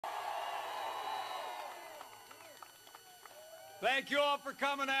Thank you all for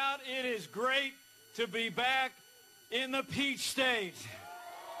coming out. It is great to be back in the Peach State.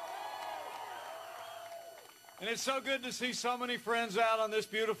 And it's so good to see so many friends out on this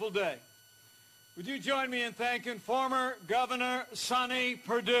beautiful day. Would you join me in thanking former Governor Sonny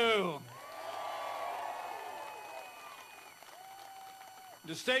Perdue,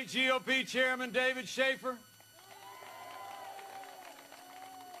 the state GOP Chairman David Schaefer,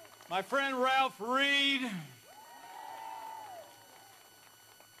 my friend Ralph Reed,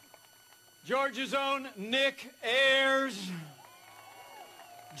 Georgia's own Nick Ayers,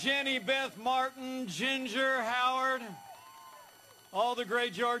 Jenny Beth Martin, Ginger Howard, all the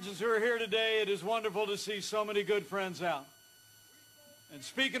great Georgians who are here today. It is wonderful to see so many good friends out. And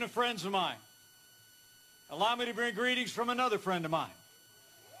speaking of friends of mine, allow me to bring greetings from another friend of mine,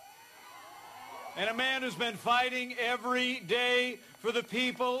 and a man who's been fighting every day for the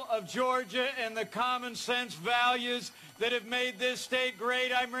people of Georgia and the common sense values that have made this state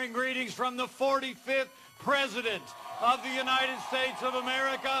great. I bring greetings from the 45th President of the United States of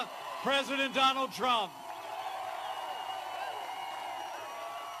America, President Donald Trump.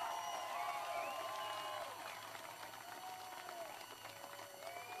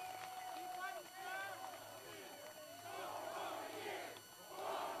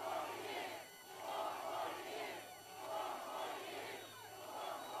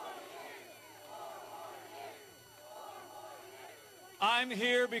 I'm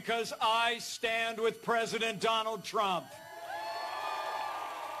here because I stand with President Donald Trump.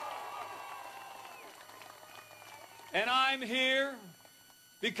 And I'm here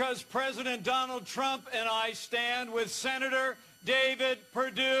because President Donald Trump and I stand with Senator David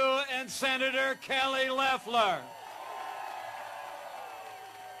Perdue and Senator Kelly Loeffler.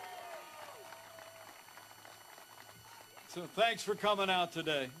 So thanks for coming out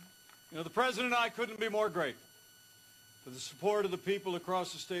today. You know, the President and I couldn't be more grateful for the support of the people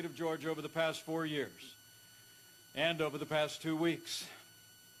across the state of Georgia over the past 4 years and over the past 2 weeks.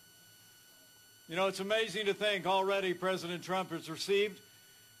 You know, it's amazing to think already President Trump has received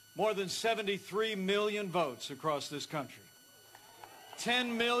more than 73 million votes across this country.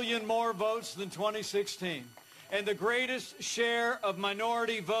 10 million more votes than 2016, and the greatest share of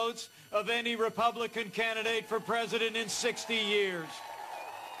minority votes of any Republican candidate for president in 60 years.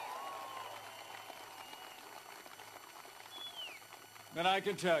 And I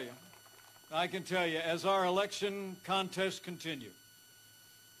can tell you, as our election contests continue,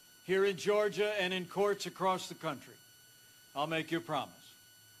 here in Georgia and in courts across the country, I'll make you a promise.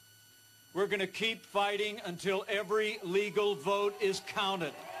 We're going to keep fighting until every legal vote is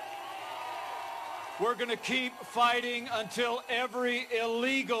counted. We're going to keep fighting until every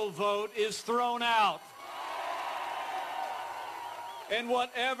illegal vote is thrown out. And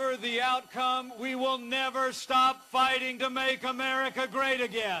whatever the outcome, we will never stop fighting to make America great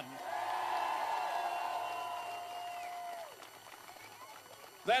again.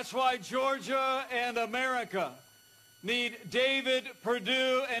 That's why Georgia and America need David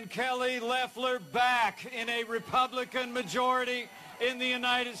Perdue and Kelly Loeffler back in a Republican majority in the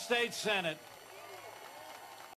United States Senate.